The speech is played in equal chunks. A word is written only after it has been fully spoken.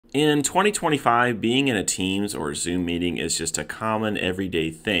In 2025, being in a Teams or Zoom meeting is just a common everyday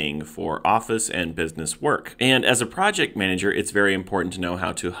thing for office and business work. And as a project manager, it's very important to know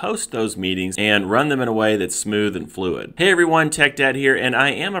how to host those meetings and run them in a way that's smooth and fluid. Hey everyone, Tech Dad here, and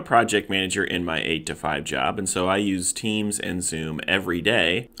I am a project manager in my 8 to 5 job, and so I use Teams and Zoom every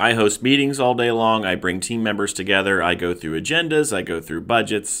day. I host meetings all day long, I bring team members together, I go through agendas, I go through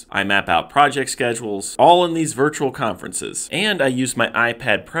budgets, I map out project schedules, all in these virtual conferences. And I use my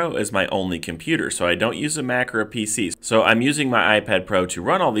iPad Pro as my only computer, so I don't use a Mac or a PC. So I'm using my iPad Pro to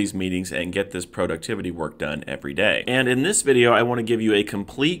run all these meetings and get this productivity work done every day. And in this video, I want to give you a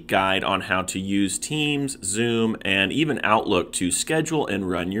complete guide on how to use Teams, Zoom, and even Outlook to schedule and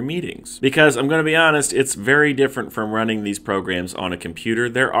run your meetings. Because I'm going to be honest, it's very different from running these programs on a computer.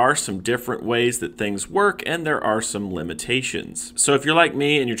 There are some different ways that things work, and there are some limitations. So if you're like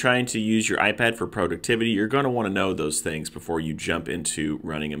me and you're trying to use your iPad for productivity, you're going to want to know those things before you jump into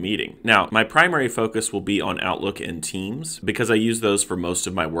running a meeting. Now, my primary focus will be on Outlook and Teams because I use those for most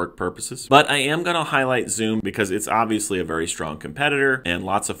of my work purposes. But I am going to highlight Zoom because it's obviously a very strong competitor and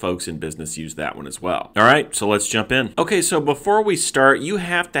lots of folks in business use that one as well. All right, so let's jump in. Okay, so before we start, you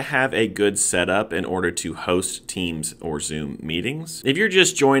have to have a good setup in order to host Teams or Zoom meetings. If you're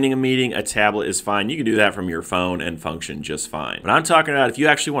just joining a meeting, a tablet is fine. You can do that from your phone and function just fine. But I'm talking about if you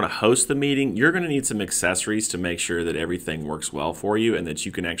actually want to host the meeting, you're going to need some accessories to make sure that everything works well for you and that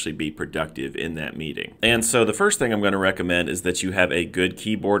you can actually be productive in that meeting. And so the first thing I'm going to recommend is that you have a good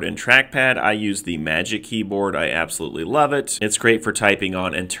keyboard and trackpad. I use the Magic Keyboard. I absolutely love it. It's great for typing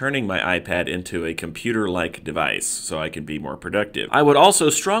on and turning my iPad into a computer-like device so I can be more productive. I would also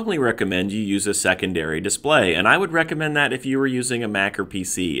strongly recommend you use a secondary display, and I would recommend that if you were using a Mac or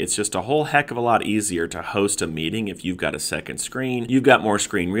PC. It's just a whole heck of a lot easier to host a meeting if you've got a second screen. You've got more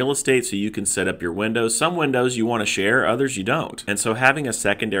screen real estate so you can set up your windows. Some windows you want to share, others you don't. And so having a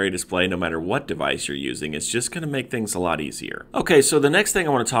secondary display, no matter what device you're using, it's just going to make things a lot easier. Okay, so the next thing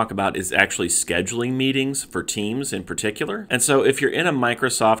I want to talk about is actually scheduling meetings for Teams in particular. And so if you're in a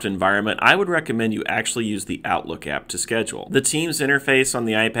Microsoft environment, I would recommend you actually use the Outlook app to schedule. The Teams interface on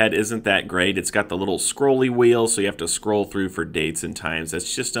the iPad isn't that great. It's got the little scrolly wheel, so you have to scroll through for dates and times.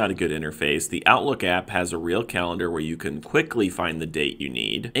 That's just not a good interface. The Outlook app has a real calendar where you can quickly find the date you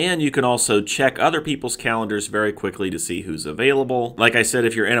need. And you can also check other people's calendars very quickly to see who's available. Like I said,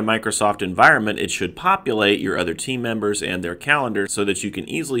 if you're in a Microsoft environment, it should populate your other team members and their calendars so that you can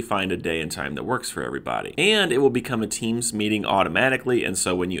easily find a day and time that works for everybody. And it will become a Teams meeting automatically, and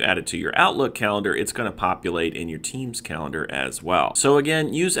so when you add it to your Outlook calendar, it's going to populate in your Teams calendar as well. So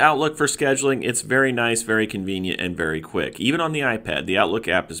again, use Outlook for scheduling. It's very nice, very convenient, and very quick. Even on the iPad, the Outlook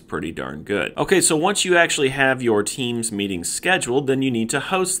app is pretty darn good. Okay, so once you actually have your Teams meetings scheduled, then you need to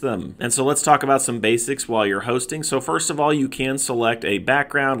host them. And so let's talk about some basics while you're hosting. So first of all, you can select a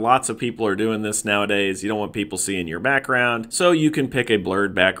background. Lots of people are doing this nowadays. You don't want people seeing your background, so you can pick a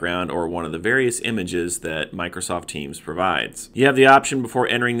blurred background or one of the various images that Microsoft Teams provides. You have the option before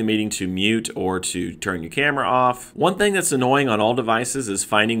entering the meeting to mute or to turn your camera off. One thing that's annoying on all devices is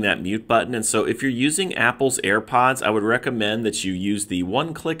finding that mute button, and so if you're using Apple's AirPods, I would recommend that you use the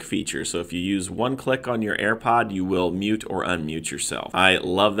one-click feature. So if you use one click on your AirPod, you will mute or unmute yourself. I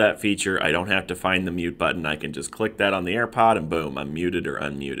love that feature. I don't have to find the mute button. I can just click that on the AirPod and boom, I'm muted or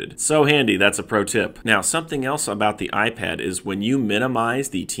unmuted. So handy. That's a pro tip. Now, something else about the iPad is when you minimize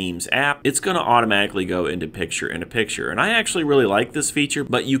the Teams app, it's going to automatically go into picture-in-a-picture. And I actually really like this feature,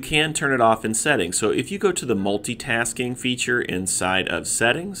 but you can turn it off in settings. So if you go to the multitasking feature inside of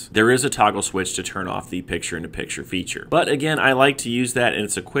settings, there is a toggle switch to turn off the picture-in-a-picture feature. But again, I like to use that, and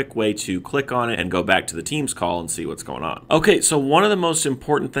it's a quick way to click on it and go back to the Teams call and see what's going on. Okay, so one of the most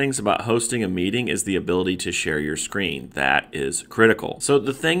important things about hosting a meeting is the ability to share your screen. That is critical. So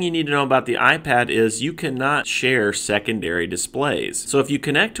the thing you need to know about the iPad is you cannot share secondary displays. So if you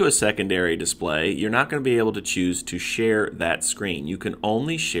connect to a secondary display, you're not going to be able to choose to share that screen. You can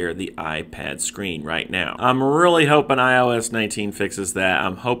only share the iPad screen right now. I'm really hoping iOS 19 fixes that.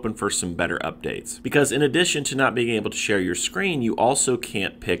 I'm hoping for some better updates. Because in addition to not being able to share your screen, you also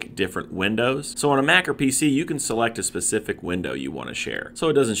can't pick different windows. So on a Mac or PC, you can select a specific window you want to share, so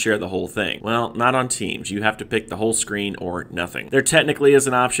it doesn't share the whole thing. Well, not on Teams. You have to pick the whole screen or nothing. There technically is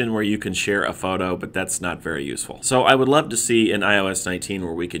an option where you can share a photo, but that's not very useful. So I would love to see in iOS 19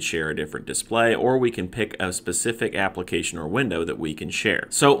 where we could share a different display, or we can pick a specific application or window that we can share.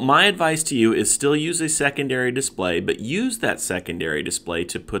 So my advice to you is still use a secondary display, but use that secondary display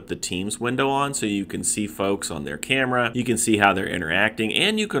to put the Teams window on so you can see folks on their camera, you can see how they're interacting,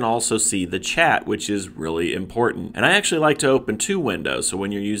 and you can also see the chat, which is really important. And I actually like to open two windows, so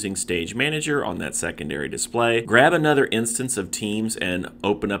when you're using Stage Manager on that secondary display, grab another instance of Teams Teams and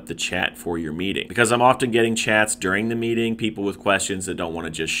open up the chat for your meeting. Because I'm often getting chats during the meeting, people with questions that don't want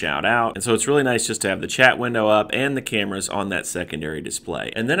to just shout out. And so it's really nice just to have the chat window up and the cameras on that secondary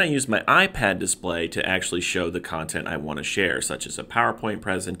display. And then I use my iPad display to actually show the content I want to share, such as a PowerPoint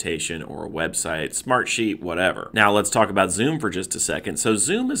presentation or a website, Smartsheet, whatever. Now let's talk about Zoom for just a second. So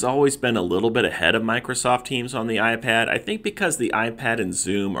Zoom has always been a little bit ahead of Microsoft Teams on the iPad. I think because the iPad and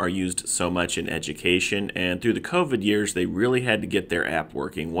Zoom are used so much in education, and through the COVID years, they really had to get their app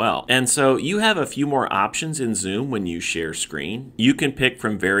working well. And so you have a few more options in Zoom when you share screen. You can pick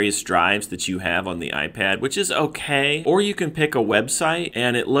from various drives that you have on the iPad, which is okay, or you can pick a website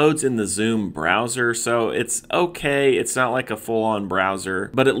and it loads in the Zoom browser, so it's okay. It's not like a full-on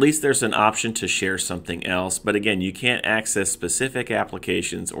browser, but at least there's an option to share something else. But again, you can't access specific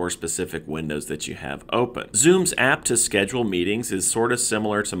applications or specific windows that you have open. Zoom's app to schedule meetings is sort of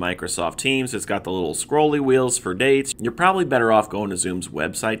similar to Microsoft Teams. It's got the little scrolly wheels for dates. You're probably better off going to Zoom's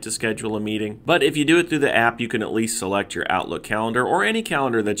website to schedule a meeting. But if you do it through the app, you can at least select your Outlook calendar or any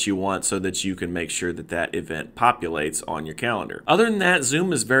calendar that you want so that you can make sure that that event populates on your calendar. Other than that,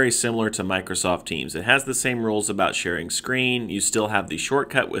 Zoom is very similar to Microsoft Teams. It has the same rules about sharing screen. You still have the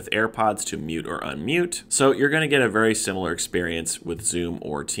shortcut with AirPods to mute or unmute. So you're going to get a very similar experience with Zoom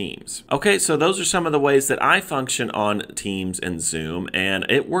or Teams. Okay, so those are some of the ways that I function on Teams and Zoom, and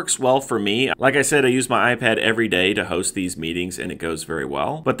it works well for me. Like I said, I use my iPad every day to host these meetings, and it goes very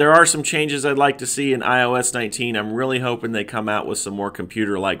well. But there are some changes I'd like to see in iOS 19. I'm really hoping they come out with some more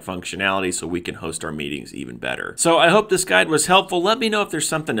computer-like functionality so we can host our meetings even better. So I hope this guide was helpful. Let me know if there's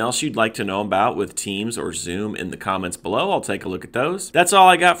something else you'd like to know about with Teams or Zoom in the comments below. I'll take a look at those. That's all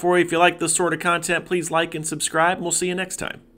I got for you. If you like this sort of content, please like and subscribe, and we'll see you next time.